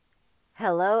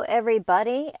Hello,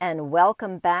 everybody, and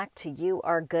welcome back to You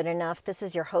Are Good Enough. This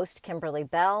is your host, Kimberly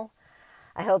Bell.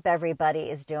 I hope everybody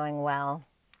is doing well.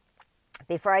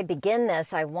 Before I begin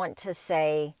this, I want to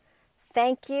say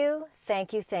thank you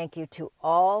to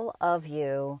all of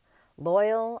you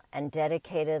loyal and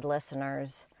dedicated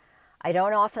listeners. I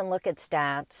don't often look at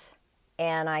stats,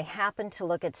 and I happen to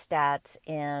look at stats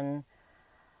in,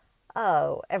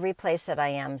 every place that I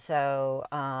am. So,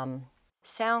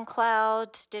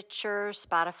 SoundCloud, Stitcher,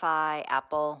 Spotify,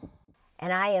 Apple.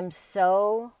 And I am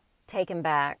so taken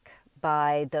back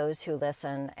by those who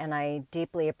listen, and I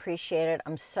deeply appreciate it.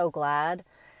 I'm so glad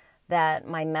that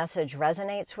my message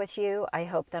resonates with you. I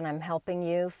hope that I'm helping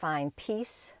you find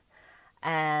peace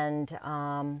and,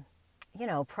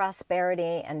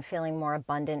 prosperity and feeling more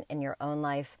abundant in your own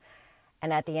life.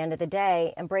 And at the end of the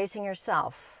day, embracing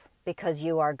yourself because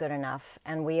you are good enough,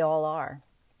 and we all are.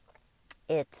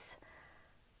 It's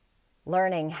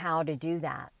learning how to do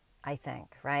that, I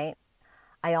think, right?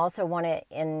 I also want to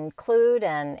include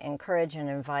and encourage and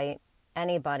invite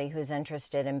anybody who's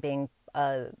interested in being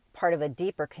a part of a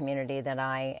deeper community that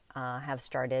I have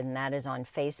started, and that is on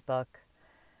Facebook.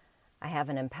 I have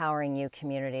an Empowering You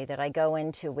community that I go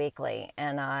into weekly,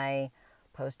 and I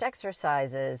post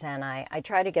exercises, and I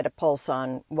try to get a pulse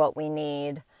on what we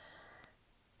need.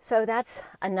 So that's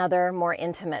another more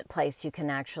intimate place you can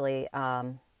actually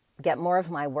get more of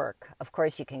my work. Of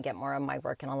course, you can get more of my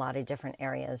work in a lot of different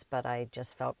areas, but I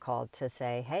just felt called to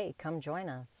say, hey, come join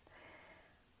us.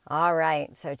 All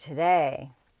right, so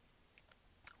today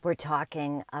we're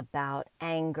talking about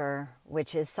anger,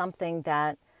 which is something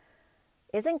that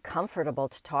isn't comfortable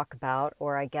to talk about,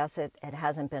 or I guess it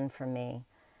hasn't been for me.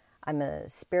 I'm a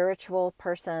spiritual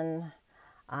person.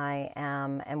 I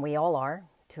am, and we all are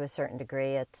to a certain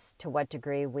degree. It's to what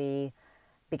degree we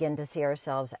begin to see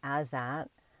ourselves as that.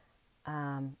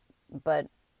 But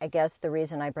I guess the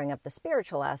reason I bring up the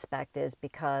spiritual aspect is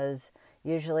because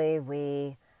usually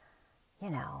we,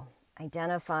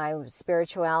 identify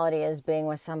spirituality as being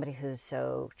with somebody who's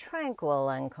so tranquil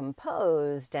and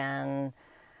composed and,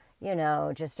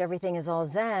 just everything is all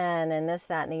zen and this,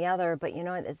 that, and the other. But,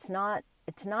 it's not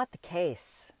the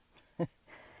case.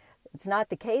 It's not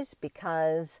the case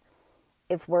because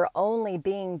if we're only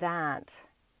being that,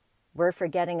 we're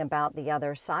forgetting about the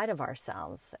other side of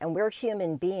ourselves. And we're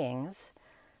human beings,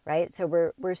 right? So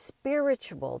we're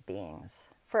spiritual beings,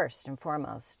 first and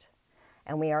foremost.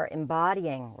 And we are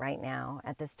embodying right now,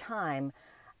 at this time,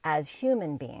 as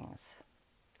human beings.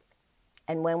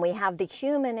 And when we have the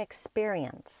human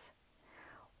experience,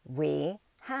 we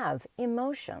have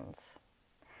emotions.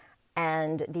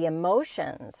 And the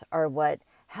emotions are what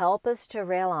help us to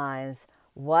realize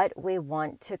what we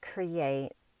want to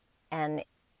create and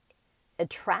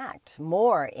attract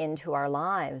more into our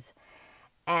lives.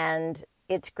 And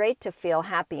it's great to feel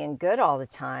happy and good all the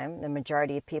time. The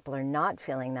majority of people are not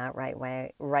feeling that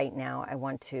way right now, I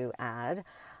want to add.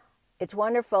 It's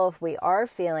wonderful if we are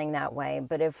feeling that way,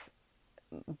 but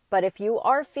if you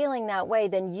are feeling that way,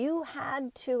 then you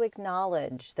had to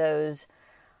acknowledge those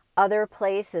other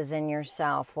places in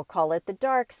yourself. We'll call it the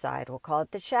dark side, we'll call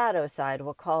it the shadow side,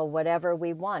 we'll call whatever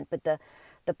we want, but the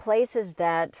places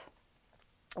that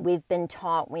we've been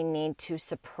taught we need to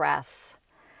suppress.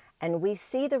 And we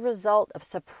see the result of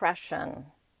suppression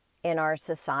in our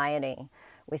society.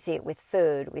 We see it with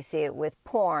food, we see it with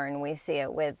porn, we see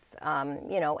it with,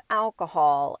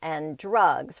 alcohol and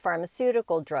drugs,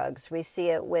 pharmaceutical drugs. We see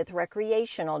it with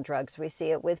recreational drugs. We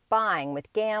see it with buying,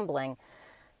 with gambling,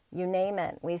 you name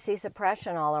it. We see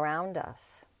suppression all around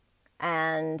us.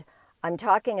 And I'm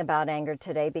talking about anger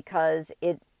today because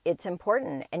it's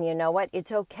important. And you know what?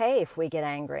 It's okay if we get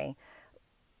angry.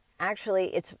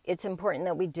 Actually, it's important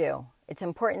that we do. It's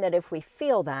important that if we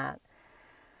feel that,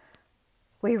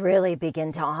 we really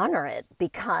begin to honor it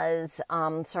because,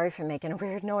 sorry for making a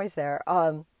weird noise there.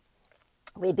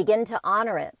 We begin to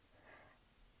honor it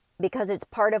because it's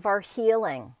part of our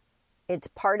healing. It's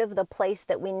part of the place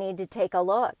that we need to take a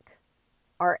look.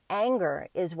 Our anger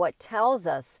is what tells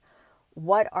us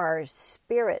what our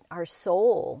spirit, our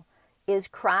soul, is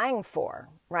crying for,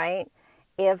 right?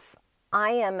 If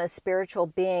I am a spiritual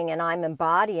being and I'm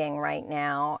embodying right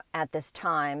now at this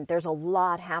time, there's a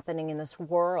lot happening in this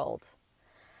world.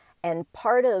 And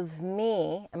part of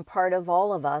me and part of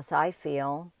all of us, I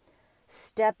feel,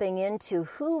 stepping into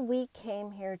who we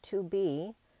came here to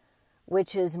be,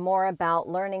 which is more about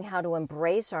learning how to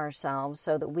embrace ourselves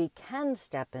so that we can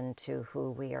step into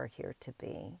who we are here to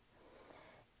be,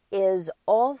 is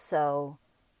also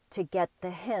to get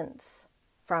the hints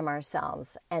from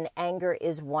ourselves. And anger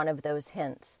is one of those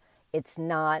hints. It's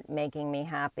not making me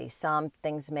happy.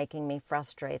 Something's making me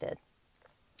frustrated.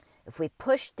 If we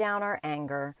push down our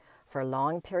anger for a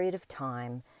long period of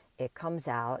time, it comes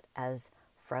out as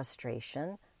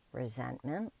frustration,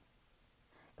 resentment.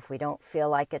 If we don't feel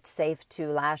like it's safe to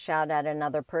lash out at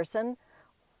another person,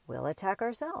 we'll attack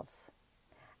ourselves.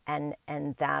 And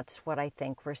that's what I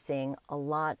think we're seeing a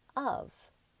lot of.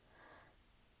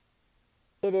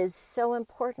 It is so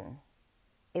important,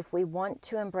 if we want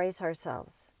to embrace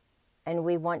ourselves and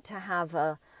we want to have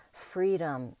a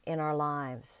freedom in our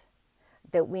lives,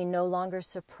 that we no longer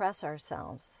suppress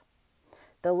ourselves.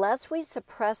 The less we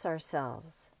suppress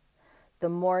ourselves, the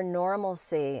more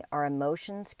normalcy our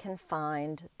emotions can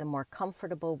find, the more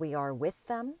comfortable we are with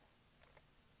them.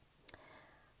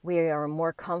 We are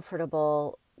more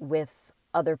comfortable with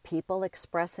other people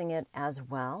expressing it as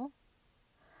well.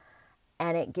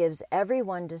 And it gives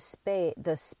everyone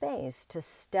the space to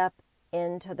step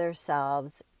into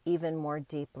themselves even more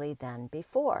deeply than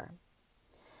before.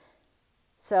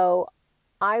 So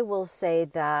I will say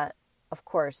that, of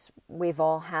course, we've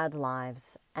all had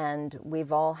lives and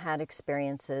we've all had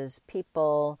experiences,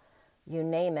 people, you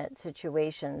name it,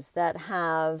 situations that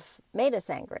have made us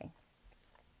angry.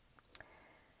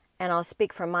 And I'll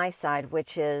speak from my side,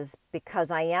 which is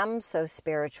because I am so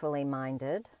spiritually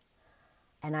minded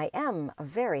and I am a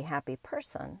very happy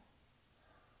person.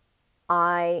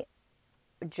 I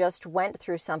just went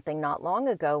through something not long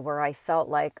ago where I felt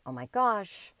like, oh my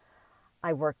gosh,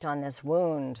 I worked on this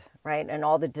wound, right? And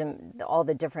all the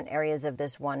different areas of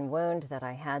this one wound that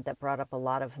I had that brought up a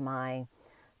lot of my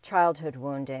childhood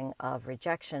wounding of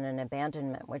rejection and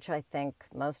abandonment, which I think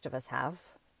most of us have.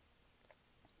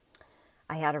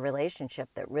 I had a relationship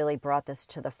that really brought this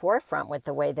to the forefront with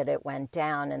the way that it went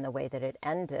down and the way that it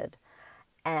ended.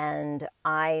 And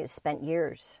I spent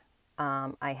years,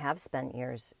 I have spent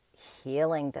years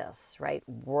healing this, right?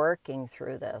 Working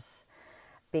through this,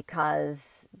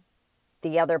 because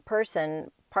the other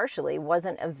person partially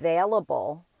wasn't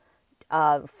available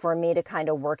for me to kind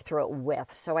of work through it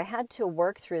with. So I had to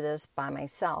work through this by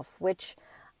myself, which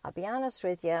I'll be honest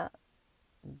with you,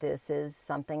 this is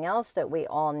something else that we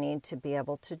all need to be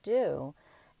able to do,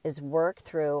 is work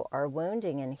through our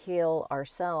wounding and heal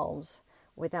ourselves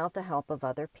without the help of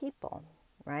other people,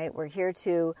 right? We're here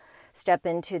to step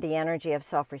into the energy of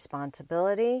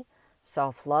self-responsibility,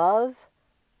 self-love,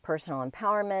 personal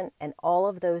empowerment, and all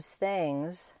of those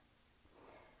things.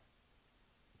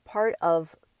 Part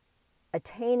of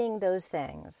attaining those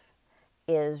things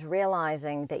is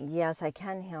realizing that, yes, I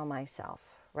can heal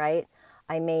myself, right?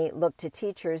 I may look to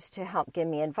teachers to help give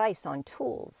me advice on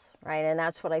tools, right? And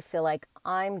that's what I feel like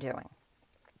I'm doing,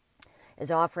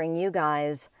 is offering you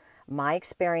guys my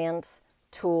experience,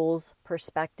 tools,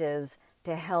 perspectives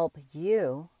to help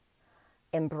you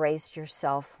embrace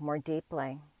yourself more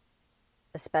deeply,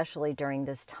 especially during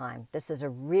this time. This is a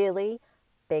really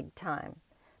big time.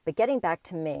 But getting back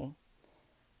to me,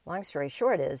 long story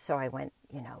short is, so I went,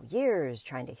 years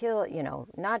trying to heal,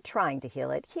 not trying to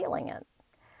heal it, healing it.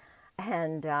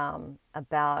 And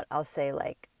about, I'll say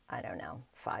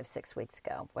 5-6 weeks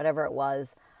ago, whatever it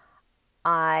was,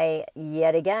 I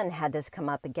yet again had this come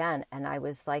up again. And I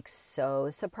was so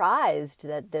surprised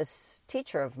that this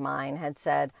teacher of mine had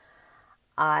said,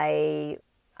 I'm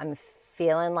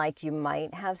feeling like you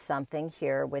might have something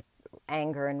here with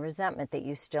anger and resentment that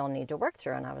you still need to work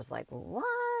through. And I was like, what?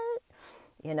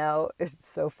 It's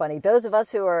so funny. Those of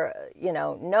us who are,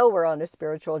 know we're on a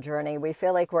spiritual journey, we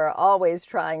feel like we're always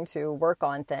trying to work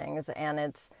on things, and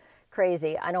it's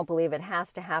crazy. I don't believe it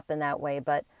has to happen that way,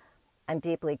 but I'm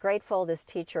deeply grateful this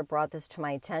teacher brought this to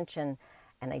my attention,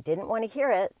 and I didn't want to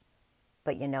hear it,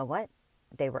 but you know what?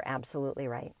 They were absolutely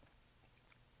right.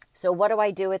 So what do I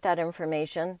do with that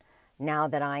information? Now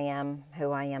that I am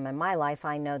who I am in my life,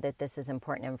 I know that this is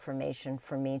important information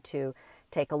for me to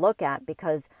take a look at,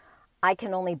 because I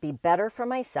can only be better for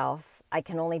myself. I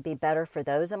can only be better for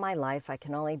those in my life. I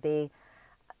can only be,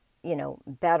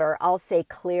 better. I'll say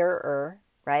clearer,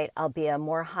 right? I'll be a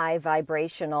more high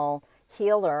vibrational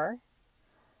healer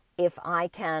if I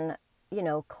can,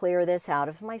 clear this out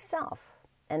of myself.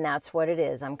 And that's what it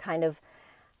is. I'm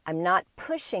not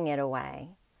pushing it away.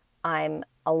 I'm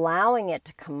allowing it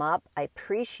to come up. I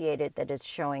appreciate it that it's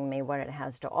showing me what it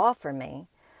has to offer me,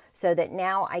 so that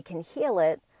now I can heal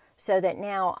it, so that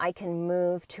now I can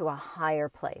move to a higher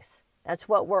place. That's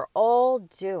what we're all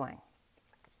doing.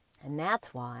 And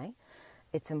that's why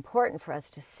it's important for us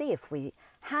to see if we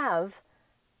have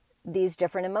these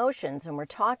different emotions. And we're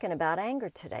talking about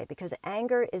anger today, because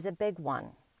anger is a big one.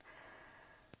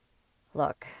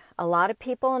 Look, a lot of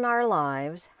people in our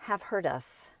lives have hurt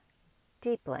us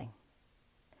deeply.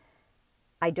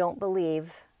 I don't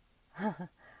believe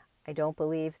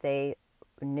they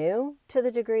knew to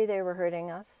the degree they were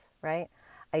hurting us, right?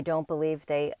 I don't believe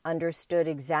they understood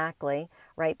exactly,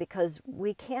 right? Because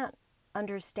we can't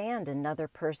understand another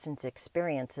person's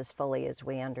experience as fully as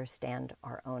we understand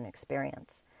our own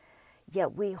experience.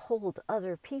 Yet we hold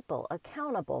other people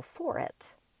accountable for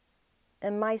it,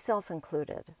 and myself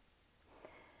included.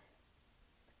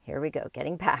 Here we go,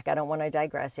 getting back. I don't want to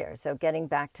digress here. So getting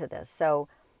back to this. So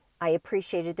I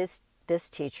appreciated this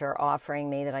teacher offering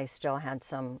me that I still had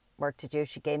some work to do.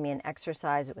 She gave me an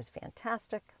exercise. It was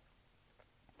fantastic.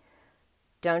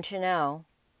 Don't you know,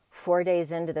 4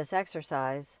 days into this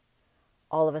exercise,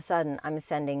 all of a sudden I'm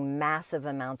sending massive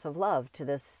amounts of love to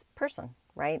this person,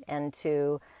 right? And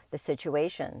to the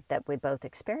situation that we both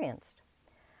experienced.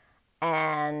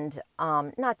 And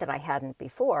not that I hadn't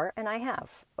before, and I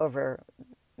have over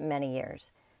many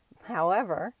years.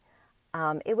 However,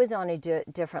 it was on a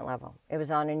different level. It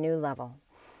was on a new level.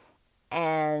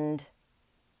 And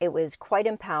it was quite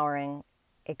empowering.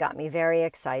 It got me very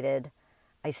excited.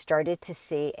 I started to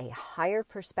see a higher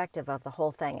perspective of the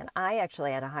whole thing. And I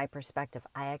actually had a high perspective.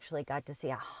 I actually got to see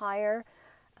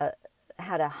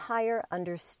had a higher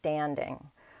understanding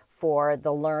for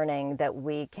the learning that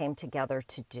we came together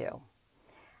to do.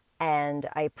 And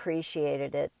I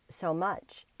appreciated it so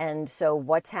much. And so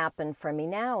what's happened for me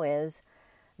now is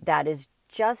that has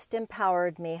just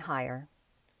empowered me higher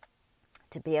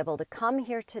to be able to come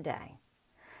here today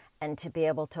and to be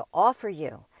able to offer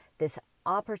you this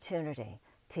opportunity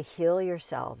to heal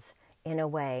yourselves in a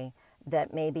way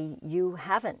that maybe you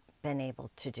haven't been able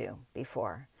to do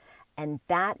before. And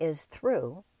that is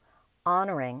through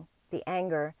honoring the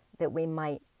anger that we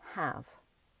might have.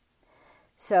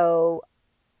 So,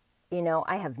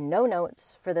 I have no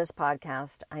notes for this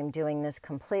podcast. I'm doing this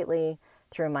completely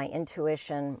through my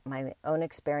intuition, my own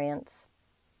experience,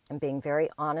 and being very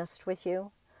honest with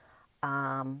you.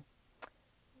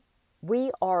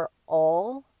 We are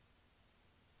all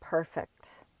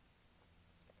perfect.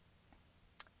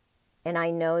 And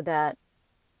I know that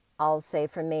I'll say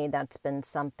for me, that's been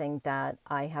something that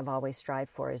I have always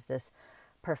strived for, is this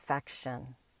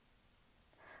perfection.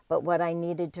 But what I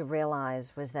needed to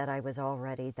realize was that I was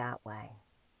already that way.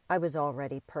 I was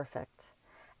already perfect.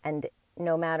 And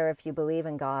no matter if you believe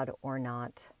in God or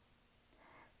not,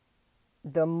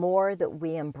 the more that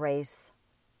we embrace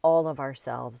all of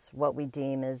ourselves, what we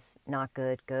deem is not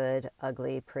good, good,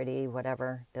 ugly, pretty,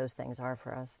 whatever those things are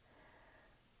for us,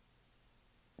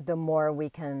 the more we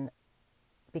can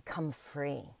become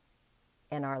free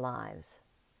in our lives.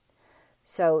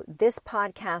 So this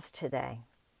podcast today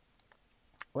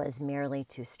was merely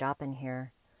to stop in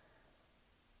here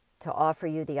to offer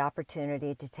you the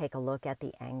opportunity to take a look at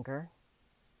the anger.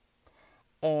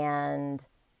 And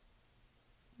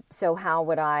so how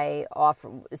would I offer?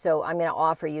 So I'm going to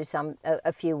offer you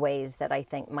a few ways that I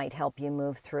think might help you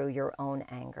move through your own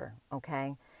anger,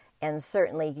 okay? And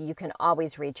certainly you can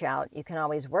always reach out. You can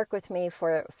always work with me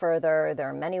further. There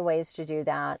are many ways to do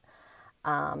that.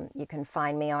 You can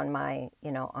find me on my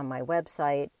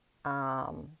website,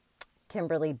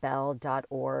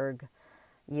 KimberlyBell.org.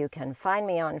 You can find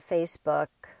me on Facebook.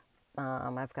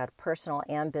 I've got a personal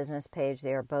and business page.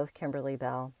 They are both Kimberly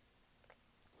Bell.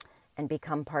 And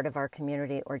become part of our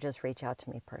community, or just reach out to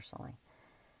me personally.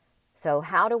 So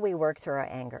how do we work through our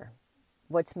anger?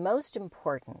 What's most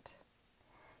important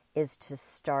is to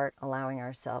start allowing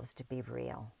ourselves to be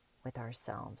real with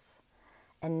ourselves.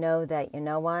 And know that, you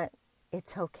know what?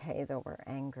 It's okay that we're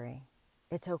angry.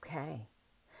 It's okay.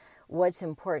 What's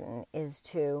important is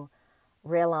to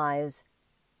realize,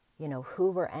 who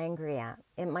we're angry at.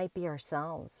 It might be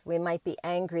ourselves. We might be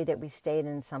angry that we stayed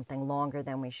in something longer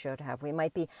than we should have. We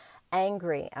might be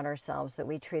angry at ourselves that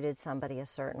we treated somebody a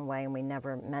certain way and we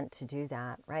never meant to do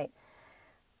that, right?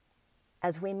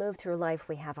 As we move through life,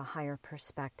 we have a higher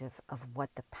perspective of what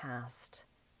the past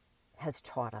has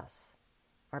taught us.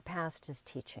 Our past is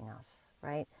teaching us,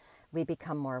 right? We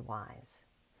become more wise.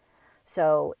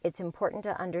 So it's important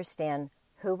to understand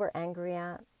who we're angry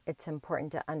at. It's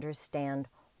important to understand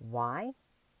why,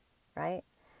 right?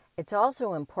 It's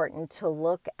also important to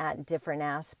look at different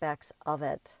aspects of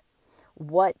it.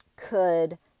 What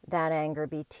could that anger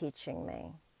be teaching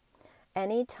me?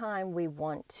 Anytime we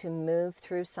want to move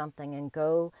through something and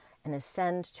go and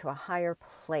ascend to a higher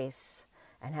place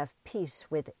and have peace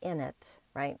within it,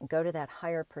 right? And go to that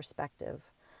higher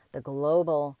perspective, the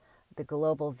global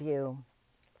view,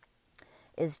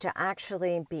 is to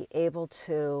actually be able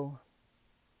to...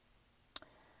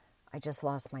 I just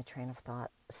lost my train of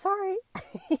thought. Sorry.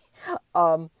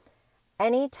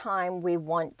 Anytime we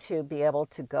want to be able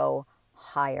to go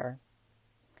higher,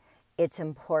 it's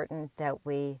important that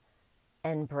we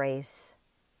embrace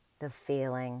the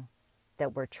feeling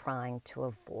that we're trying to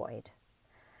avoid.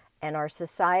 And our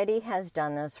society has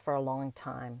done this for a long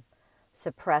time,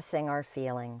 suppressing our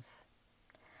feelings.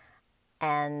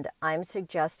 And I'm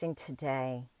suggesting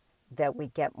today that we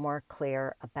get more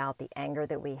clear about the anger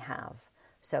that we have.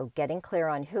 So getting clear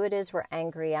on who it is we're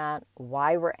angry at,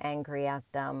 why we're angry at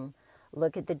them,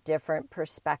 look at the different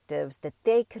perspectives that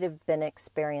they could have been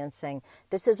experiencing.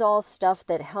 This is all stuff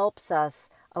that helps us.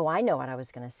 Oh, I know what I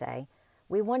was going to say.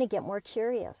 We want to get more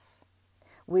curious.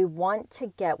 We want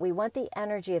the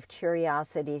energy of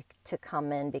curiosity to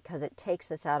come in because it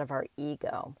takes us out of our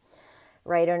ego,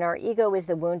 right? And our ego is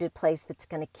the wounded place that's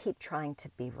going to keep trying to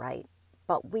be right.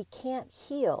 But we can't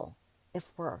heal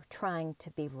if we're trying to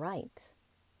be right.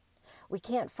 We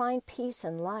can't find peace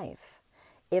in life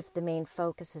if the main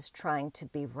focus is trying to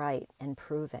be right and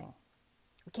proving.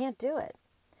 We can't do it.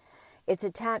 It's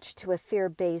attached to a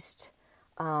fear-based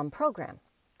program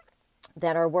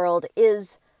that our world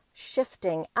is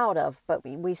shifting out of, but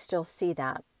we still see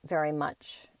that very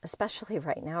much, especially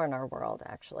right now in our world,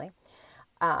 actually.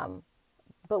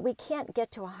 But we can't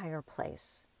get to a higher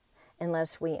place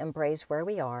unless we embrace where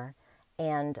we are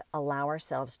and allow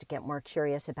ourselves to get more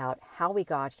curious about how we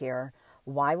got here,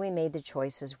 why we made the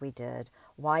choices we did,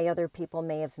 why other people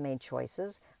may have made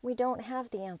choices. We don't have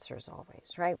the answers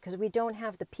always, right? Because we don't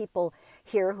have the people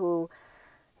here who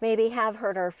maybe have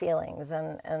hurt our feelings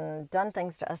and done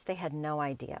things to us they had no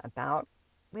idea about.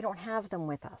 We don't have them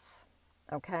with us,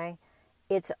 okay?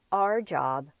 It's our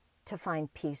job to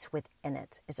find peace within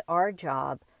it. It's our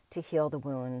job to heal the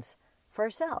wounds for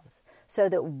ourselves so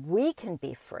that we can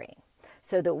be free,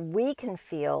 so that we can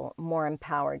feel more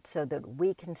empowered, so that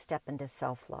we can step into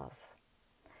self-love.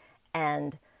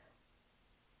 And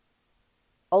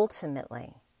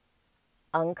ultimately,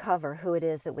 uncover who it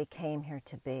is that we came here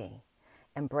to be.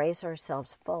 Embrace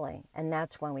ourselves fully, and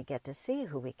that's when we get to see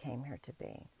who we came here to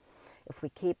be. If we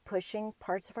keep pushing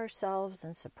parts of ourselves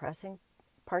and suppressing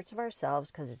parts of ourselves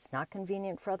because it's not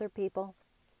convenient for other people,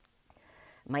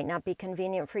 it might not be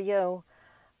convenient for you,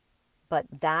 but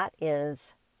that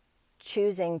is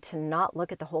choosing to not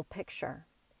look at the whole picture.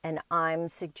 And I'm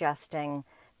suggesting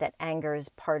that anger is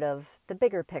part of the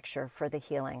bigger picture for the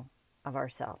healing of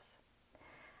ourselves.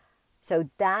 So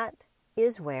that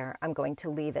is where I'm going to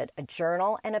leave it. A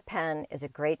journal and a pen is a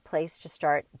great place to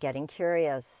start getting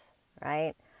curious,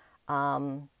 right?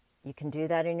 You can do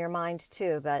that in your mind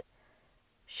too, but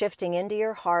shifting into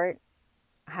your heart,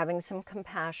 having some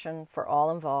compassion for all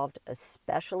involved,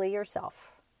 especially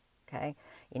yourself, okay?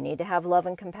 You need to have love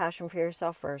and compassion for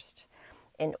yourself first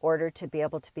in order to be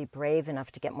able to be brave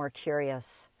enough to get more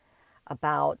curious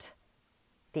about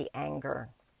the anger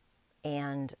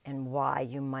and why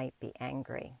you might be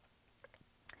angry.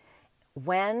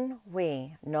 When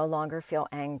we no longer feel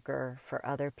anger for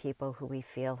other people who we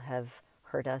feel have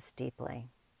hurt us deeply,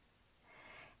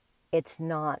 it's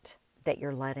not that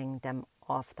you're letting them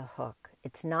off the hook.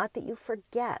 It's not that you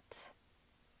forget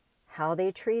how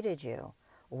they treated you,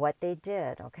 what they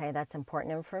did. Okay, that's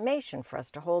important information for us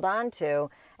to hold on to,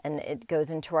 and it goes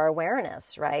into our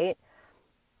awareness, right?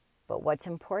 But what's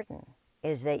important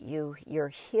is that you're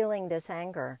healing this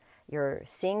anger. You're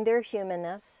seeing their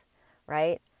humanness,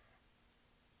 right?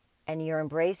 And you're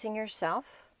embracing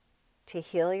yourself to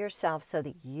heal yourself so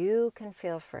that you can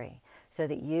feel free, so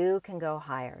that you can go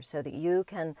higher, so that you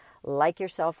can like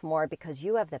yourself more, because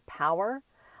you have the power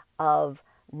of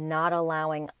not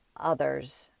allowing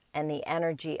others and the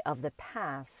energy of the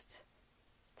past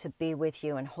to be with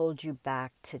you and hold you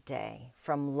back today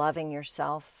from loving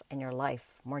yourself and your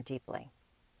life more deeply.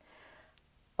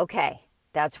 Okay,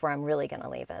 that's where I'm really going to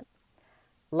leave it.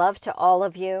 Love to all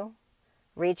of you.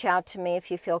 Reach out to me if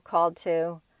you feel called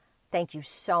to. Thank you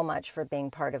so much for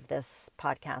being part of this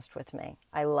podcast with me.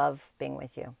 I love being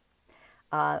with you.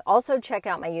 Also, check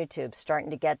out my YouTube, starting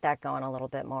to get that going a little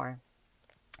bit more.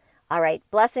 All right,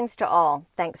 blessings to all.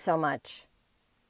 Thanks so much.